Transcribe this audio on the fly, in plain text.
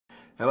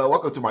Hello,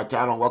 welcome to my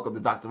channel. Welcome to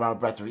Dr. Ronald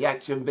Brett's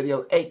reaction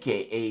video,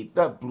 aka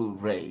the Blue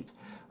Rage.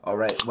 All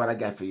right, what I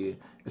got for you?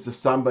 It's a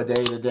somber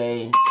day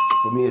today.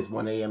 For me, it's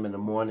 1 a.m. in the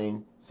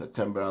morning,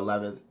 September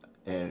 11th,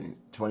 and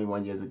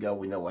 21 years ago,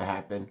 we know what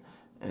happened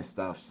and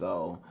stuff.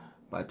 So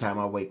by the time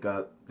I wake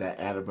up, that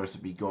anniversary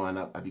will be going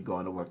up. I'll be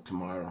going to work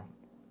tomorrow.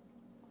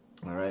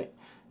 All right,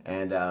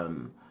 and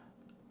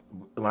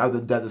when I was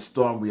in Desert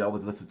Storm, we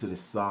always listened to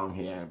this song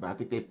here, but I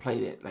think they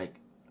played it like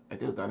I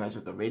think it was done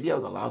with the radio,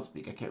 or the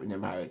loudspeaker. I can't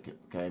remember how it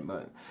came,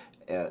 but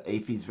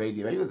AFI's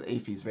radio, maybe it was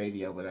AFI's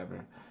radio,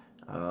 whatever,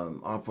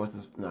 Armed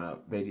Forces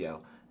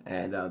radio,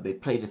 and they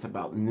played this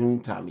about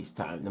noontime each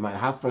time. No matter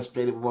how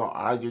frustrated we were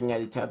arguing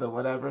at each other,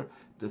 whatever,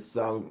 this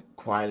song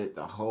quieted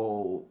the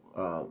whole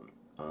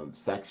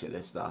section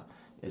and stuff.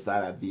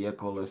 Inside a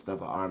vehicle and stuff,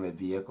 an armored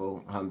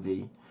vehicle,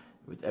 Humvee,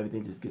 which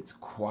everything just gets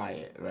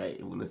quiet, right?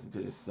 And we listen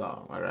to this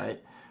song, all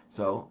right?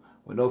 So,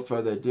 with no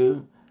further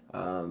ado,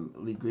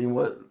 Lee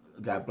Greenwood,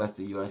 God bless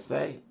the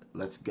USA.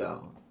 Let's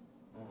go.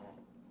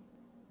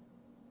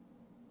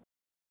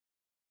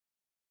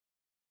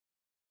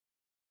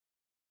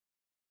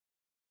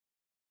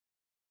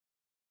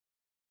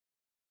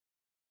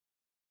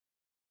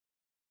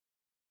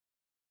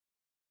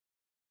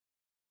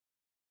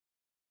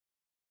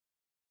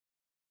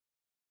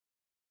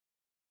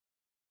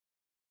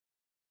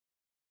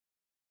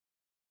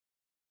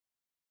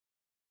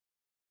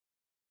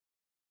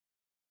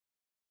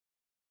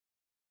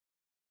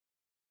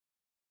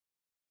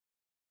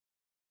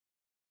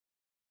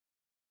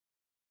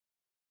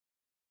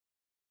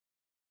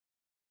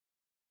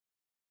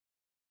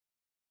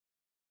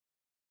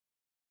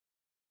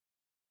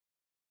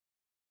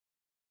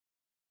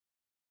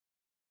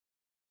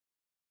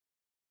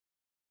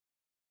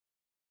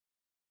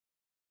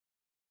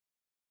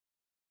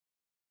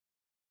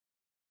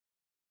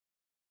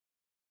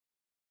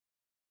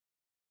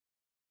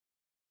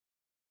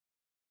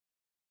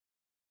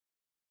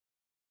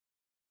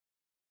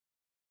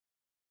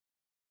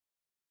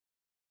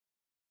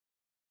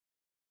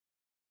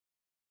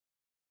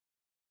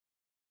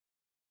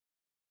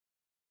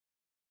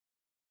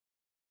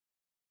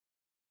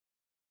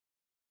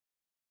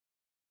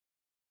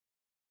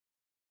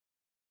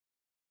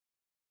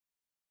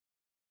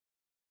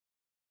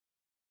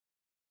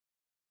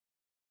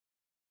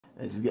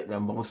 It's just getting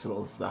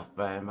emotional stuff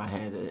in my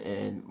head,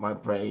 and my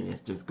brain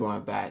is just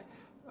going back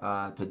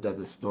to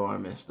Desert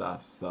Storm and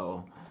stuff.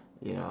 So,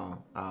 you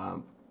know,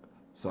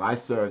 so I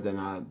served in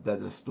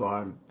Desert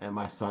Storm, and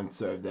my son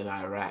served in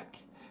Iraq.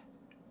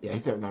 Yeah, he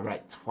served in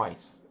Iraq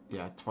twice.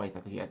 Yeah, twice. I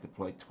think he got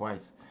deployed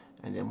twice,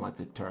 and then went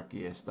to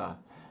Turkey and stuff.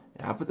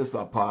 And I put this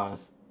on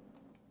pause.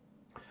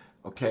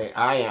 Okay,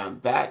 I am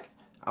back.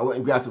 I went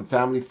and grabbed some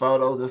family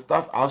photos and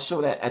stuff. I'll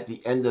show that at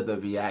the end of the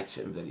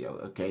reaction video.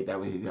 Okay,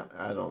 that way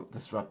I don't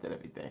disrupt it,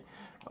 everything.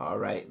 All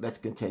right, let's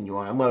continue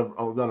on. I'm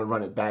gonna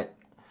run it back.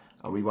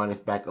 I'll rewind this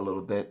back a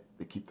little bit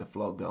to keep the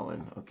flow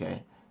going.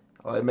 Okay.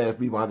 Oh, it may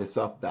have rewound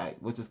itself back.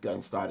 We'll just go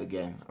and start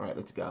again. All right,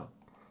 let's go.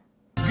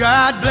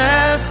 God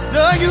bless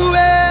the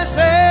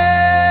USA.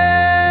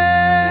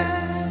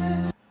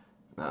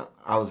 No,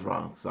 I was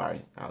wrong.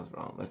 Sorry, I was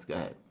wrong. Let's go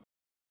ahead.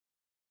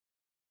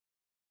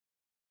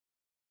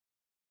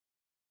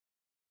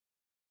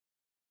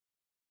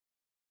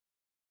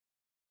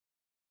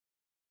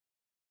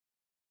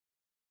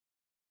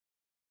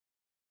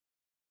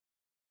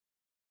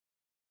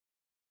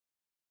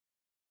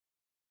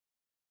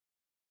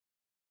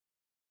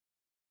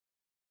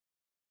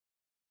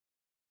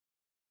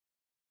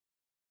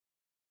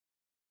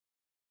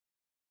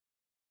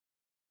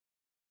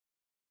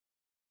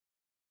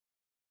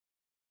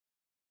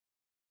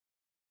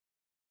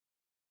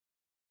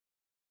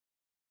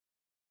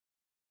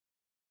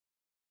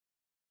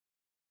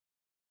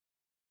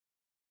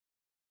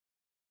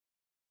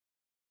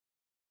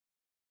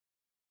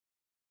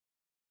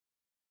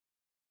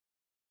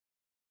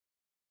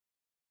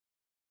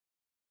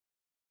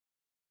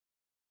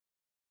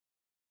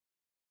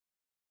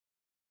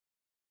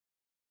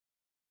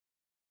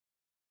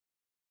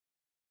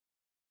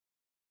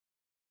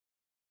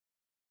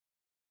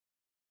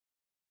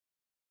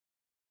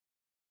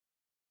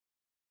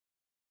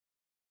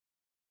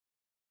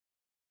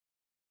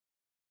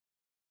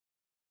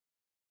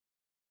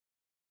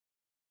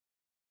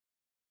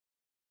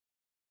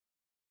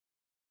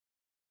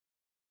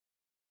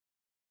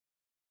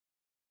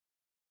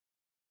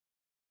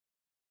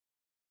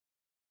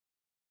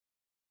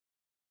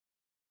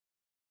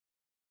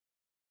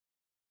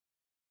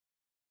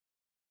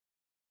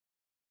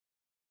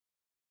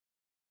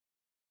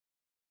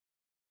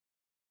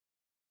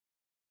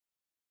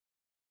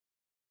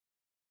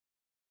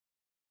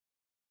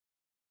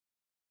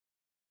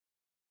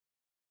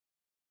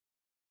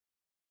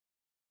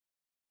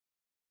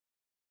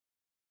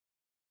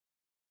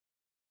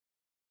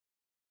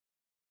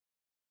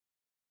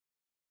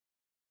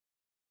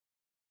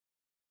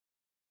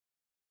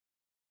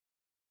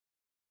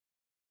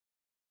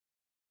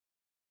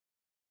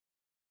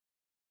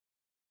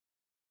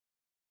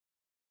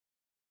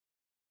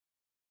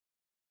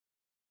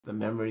 the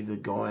memories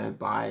of going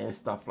by and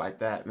stuff like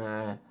that,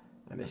 man.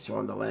 And they're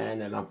showing the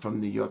land, and I'm from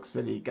New York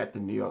City, got the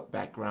New York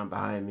background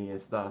behind me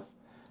and stuff.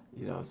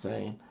 You know what I'm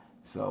saying?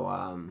 So,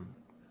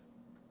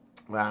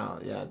 wow,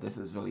 yeah, this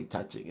is really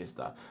touching and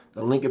stuff.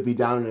 The link will be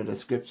down in the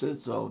description,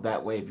 so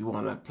that way, if you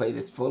want to play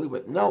this fully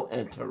with no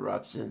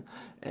interruption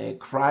and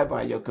cry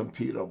by your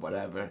computer or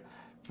whatever,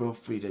 feel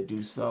free to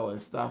do so and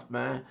stuff,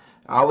 man.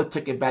 I always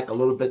take it back a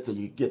little bit so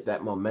you get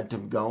that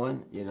momentum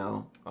going, you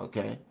know,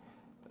 okay?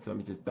 So let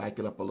me just back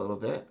it up a little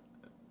bit.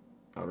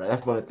 All right,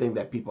 that's one of the things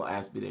that people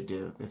ask me to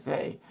do. They say,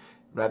 hey,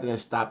 rather than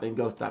stop and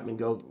go,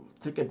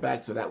 take it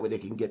back so that way they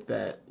can get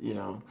that, you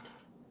know,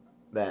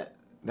 that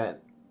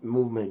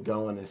movement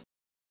going and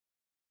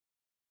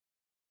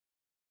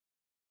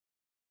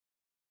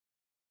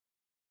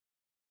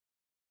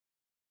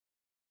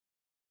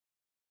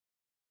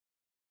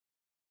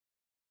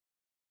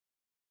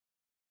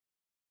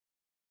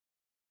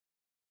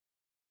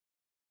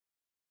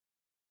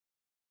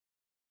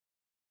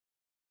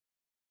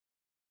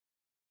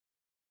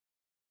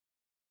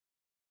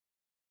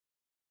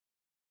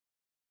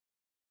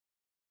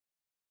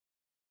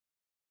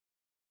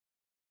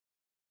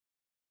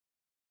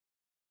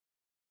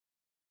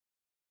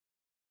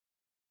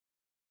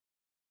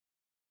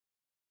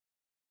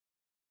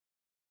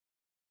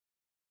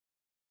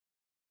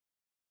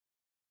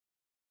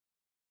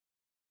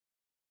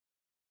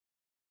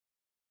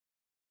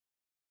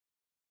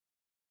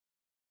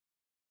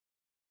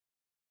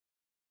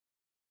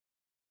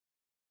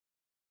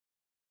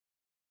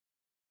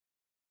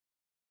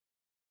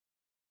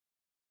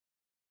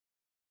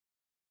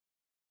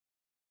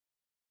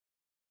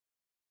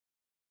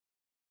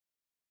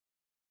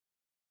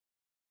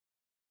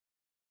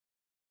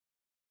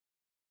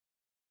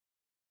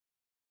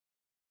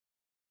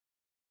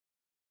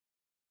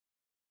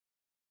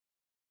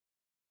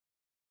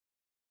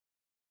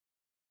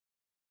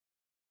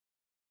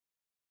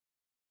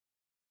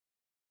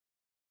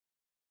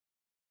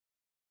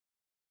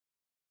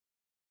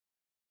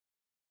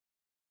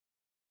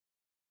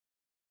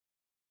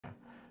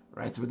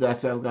right. So with that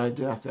said, I'm going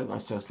to do, I said I'm going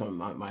to show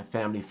some of my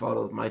family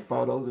photos, my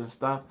photos and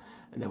stuff,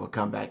 and then we'll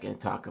come back and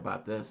talk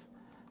about this.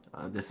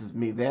 This is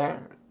me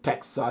there,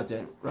 Tech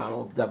Sergeant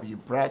Ronald W.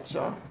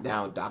 Bradshaw,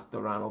 now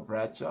Dr. Ronald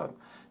Bradshaw.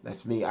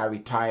 That's me. I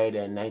retired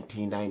in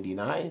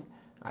 1999.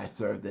 I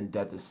served in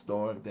Desert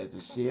Storm,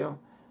 Desert Shield.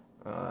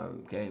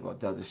 Okay, well,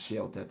 Desert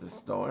Shield, Desert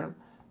Storm.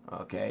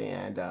 Okay,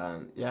 and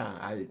yeah,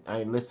 I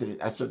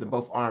enlisted. I served in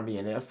both Army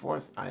and Air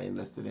Force. I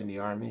enlisted in the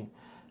Army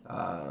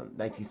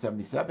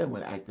 1977,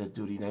 went active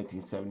duty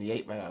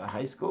 1978 right out of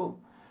high school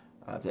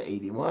to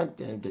 81.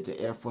 Then did the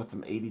Air Force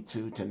from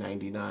 82 to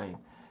 99.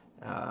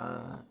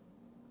 Uh,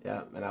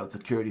 yeah, and I was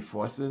security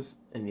forces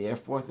in the Air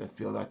Force and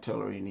field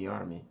artillery in the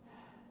Army.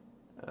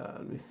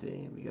 Let me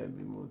see. We gotta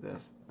remove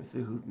this. Let me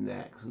see who's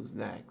next. Who's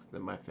next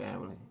in my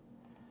family?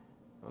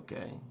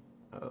 Okay.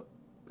 Oh,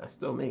 that's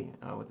still me.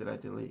 Oh, what did I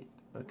delete?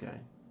 Okay.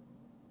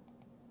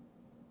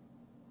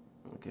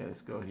 Okay,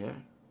 let's go here.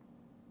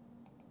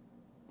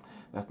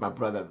 That's my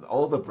brother,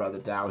 older brother,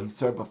 Darryl. He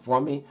served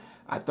before me.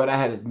 I thought I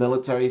had his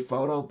military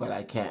photo, but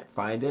I can't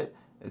find it.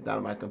 It's not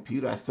on my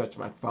computer. I searched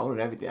my phone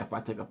and everything. If I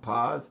took a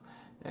pause,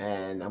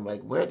 and I'm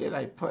like, where did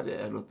I put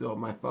it? I looked through all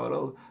my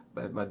photos.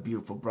 But my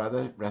beautiful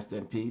brother, rest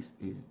in peace.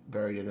 He's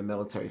buried in a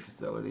military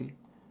facility.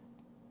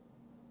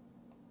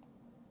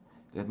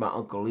 There's my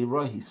Uncle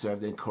Leroy. He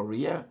served in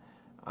Korea.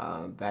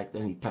 Back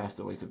then, he passed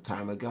away some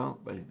time ago,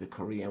 but he's the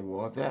Korean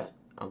War vet.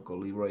 Uncle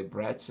Leroy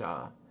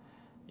Bradshaw.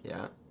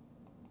 Yeah.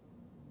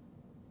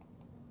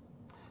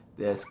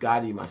 There's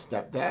Scotty, my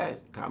stepdad,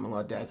 common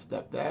law dad's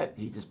stepdad.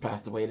 He just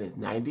passed away in his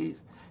 90s.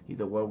 He's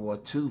a World War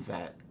II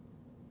vet.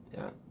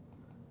 Yeah.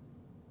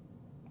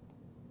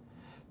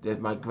 There's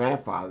my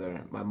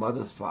grandfather, my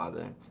mother's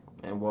father,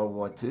 in World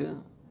War II.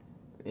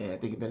 Yeah, I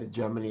think he'd been in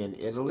Germany and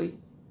Italy.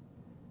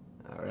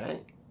 All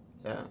right.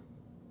 Yeah.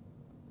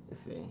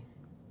 Let's see.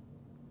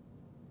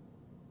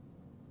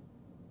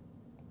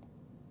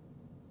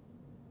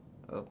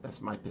 Oh,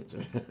 that's my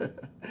picture.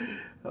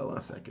 Hold on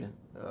a second.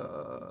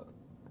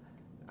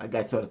 I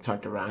got sort of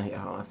turned around here.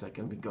 Hold on a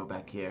second. Let me go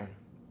back here.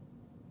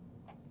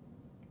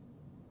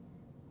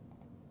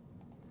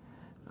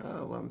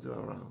 Oh, what I'm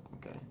doing wrong.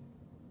 Okay.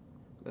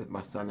 There's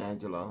my son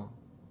Angelo.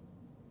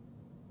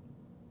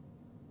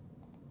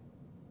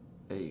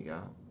 There you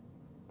go.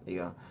 There you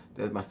go.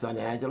 There's my son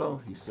Angelo.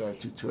 He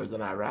served 2 tours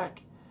in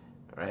Iraq,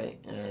 right?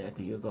 And I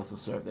think he was also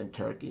served in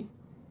Turkey.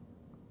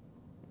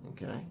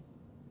 Okay.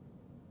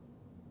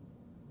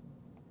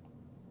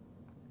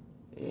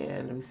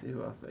 And let me see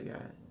who else I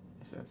got.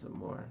 I should have some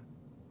more.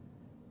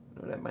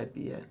 No, that might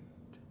be it.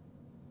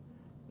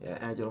 Yeah,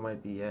 Angelo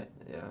might be it.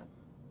 Yeah.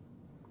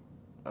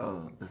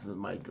 Oh, this is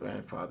my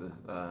grandfather.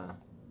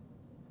 Hold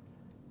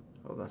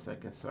on a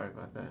second. Sorry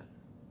about that.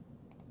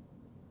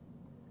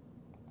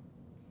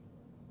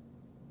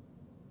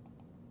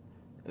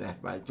 And that's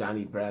by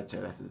Johnny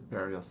Bradshaw. That's his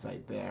burial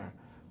site there.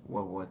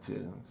 World War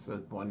II. So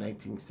it's born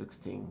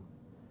 1916.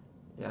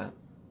 Yeah.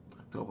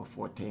 October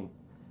 14th.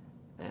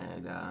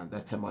 And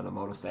that's him on a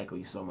motorcycle.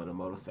 You saw him on a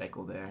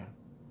motorcycle there.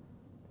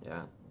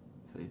 Yeah.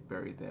 So he's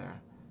buried there.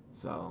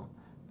 So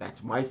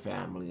that's my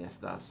family and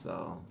stuff.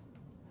 So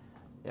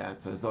yeah,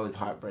 so it's always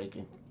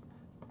heartbreaking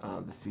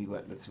to see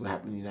what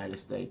happened in the United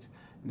States.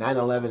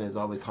 9/11 is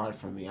always hard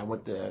for me. I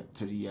went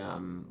to the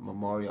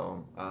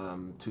memorial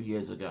 2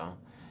 years ago.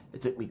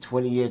 It took me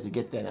 20 years to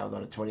get there, and I was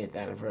on the 20th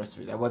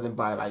anniversary. That wasn't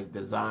by like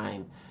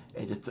design.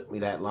 It just took me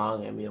that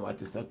long. I mean, I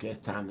just okay, it's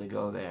time to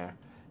go there,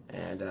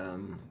 and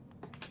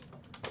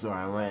so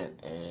I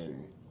went,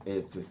 and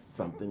it's just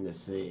something to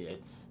see.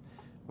 It's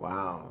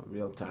wow,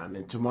 real time.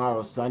 And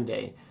tomorrow's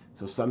Sunday,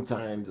 so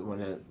sometimes when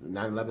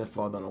 9/11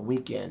 falls on a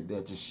weekend,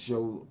 they'll just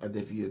show as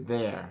if you're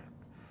there.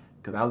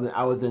 Because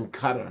I was in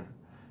Qatar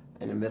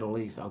in the Middle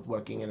East. I was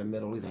working in the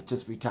Middle East. I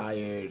just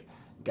retired,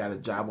 got a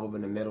job over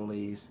in the Middle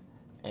East,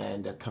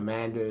 and the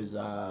commander's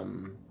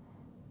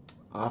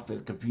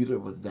office computer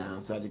was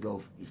down, so I had to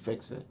go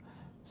fix it.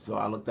 So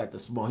I looked at the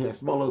he had a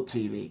small little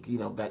TV. You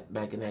know,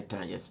 back in that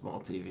time, you had small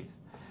TVs.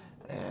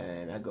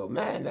 And I go,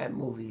 man, that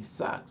movie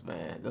sucks,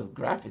 man. Those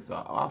graphics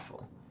are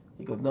awful.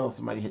 He goes, no,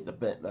 somebody hit the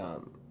bed,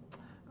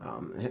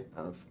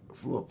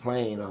 flew a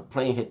plane, or a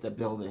plane hit the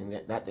building.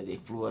 Not that they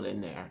flew it in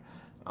there.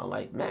 I'm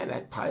like, man,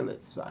 that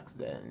pilot sucks.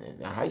 Then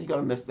and how you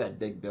gonna miss that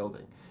big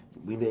building?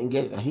 We didn't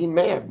get it. He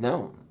may have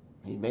known.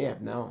 He may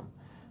have known,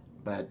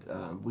 but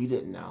we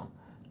didn't know.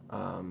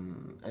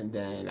 And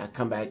then I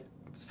come back,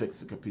 fix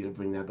the computer,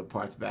 bring the other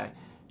parts back,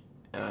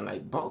 and I'm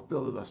like, both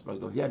buildings are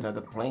supposed to go. Yeah,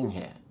 another plane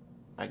hit.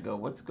 I go,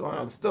 what's going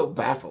on? I'm still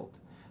baffled.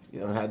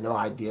 Had no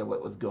idea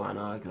what was going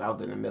on because I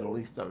was in the Middle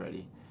East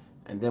already.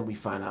 And then we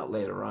find out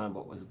later on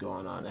what was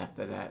going on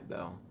after that,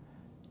 though.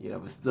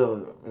 But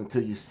still,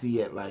 until you see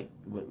it, like,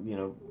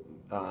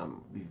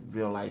 these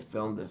real life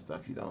films and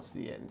stuff, you don't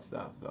see it and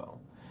stuff. So,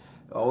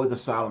 always a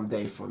solemn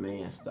day for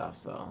me and stuff.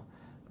 So,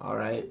 all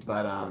right.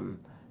 But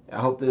I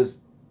hope this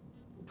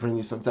brings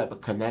you some type of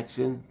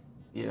connection,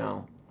 you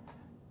know,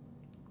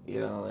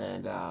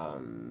 and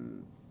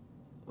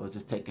we'll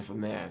just take it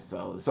from there.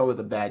 So it's always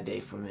a bad day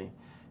for me.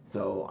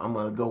 So I'm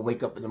gonna go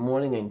wake up in the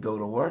morning and go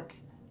to work.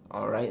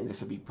 All right, and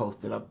this will be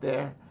posted up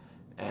there.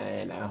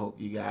 And I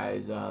hope you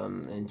guys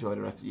enjoy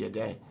the rest of your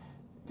day.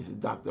 This is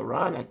Dr.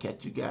 Ron. I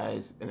catch you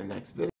guys in the next video.